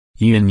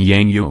Yin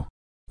Yang Yo.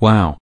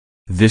 Wow.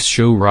 This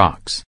show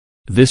rocks.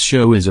 This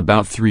show is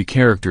about 3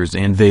 characters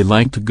and they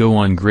like to go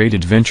on great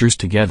adventures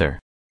together.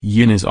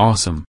 Yin is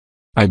awesome.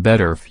 I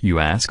bet if you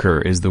ask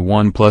her is the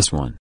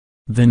 1+1.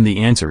 Then the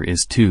answer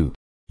is 2.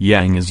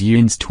 Yang is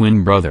Yin's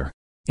twin brother.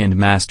 And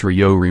Master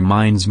Yo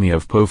reminds me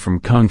of Po from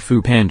Kung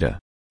Fu Panda.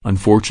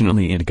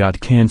 Unfortunately it got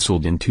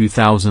cancelled in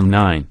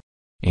 2009.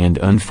 And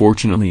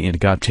unfortunately it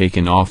got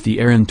taken off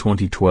the air in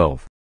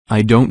 2012.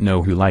 I don't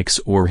know who likes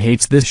or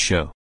hates this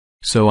show.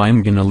 So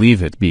I'm gonna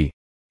leave it be.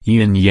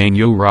 Yin Yang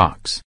Yo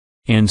rocks.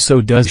 And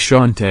so does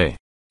Shantae.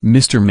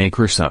 Mr.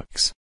 Maker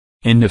sucks.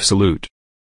 End of salute.